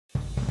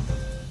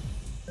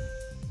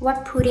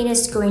What Putin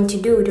is going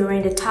to do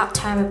during the tough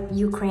time of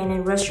Ukraine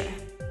and Russia.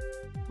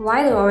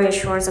 Why the oil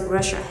shores of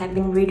Russia have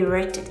been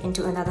redirected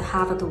into another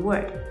half of the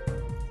world,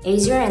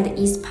 Asia and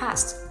the East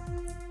past.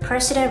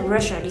 President of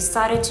Russia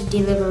decided to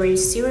deliver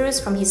cereals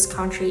from his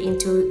country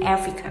into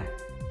Africa,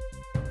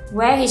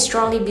 where he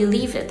strongly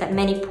believed that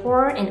many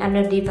poor and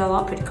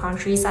underdeveloped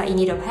countries are in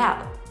need of help,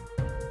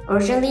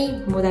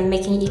 urgently more than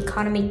making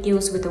economic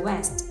deals with the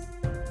West,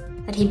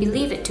 that he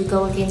believed it to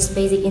go against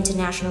basic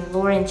international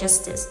law and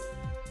justice.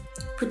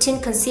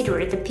 Putin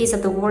considered the peace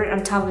of the world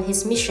on top of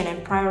his mission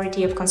and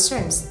priority of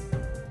concerns,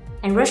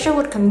 and Russia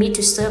would commit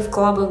to serve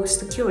global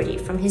security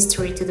from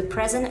history to the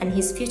present and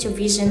his future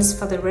visions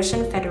for the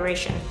Russian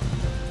Federation.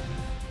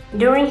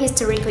 During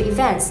historical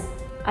events,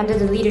 under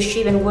the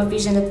leadership and world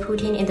vision of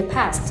Putin in the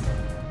past,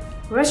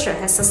 Russia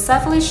has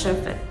successfully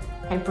served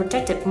and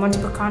protected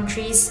multiple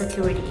countries'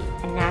 security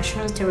and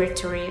national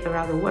territory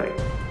around the world.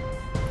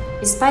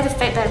 Despite the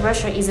fact that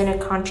Russia isn't a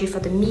country for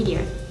the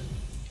media.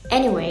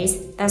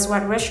 Anyways, that's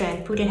what Russia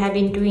and Putin have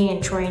been doing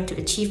and trying to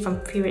achieve from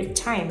period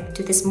time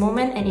to this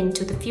moment and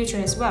into the future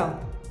as well.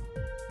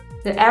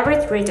 The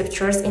average rate of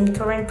trust in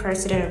current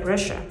president of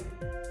Russia,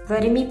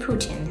 Vladimir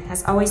Putin,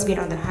 has always been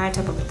on the high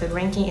top of the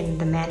ranking in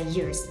the many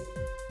years.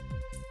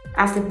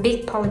 After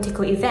big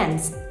political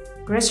events,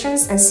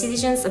 Russians and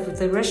citizens of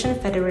the Russian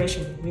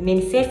Federation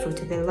remain faithful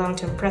to their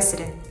long-term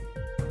president,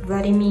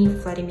 Vladimir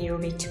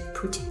Vladimirovich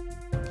Putin.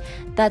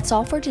 That's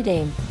all for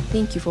today.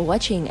 Thank you for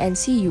watching and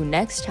see you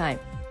next time.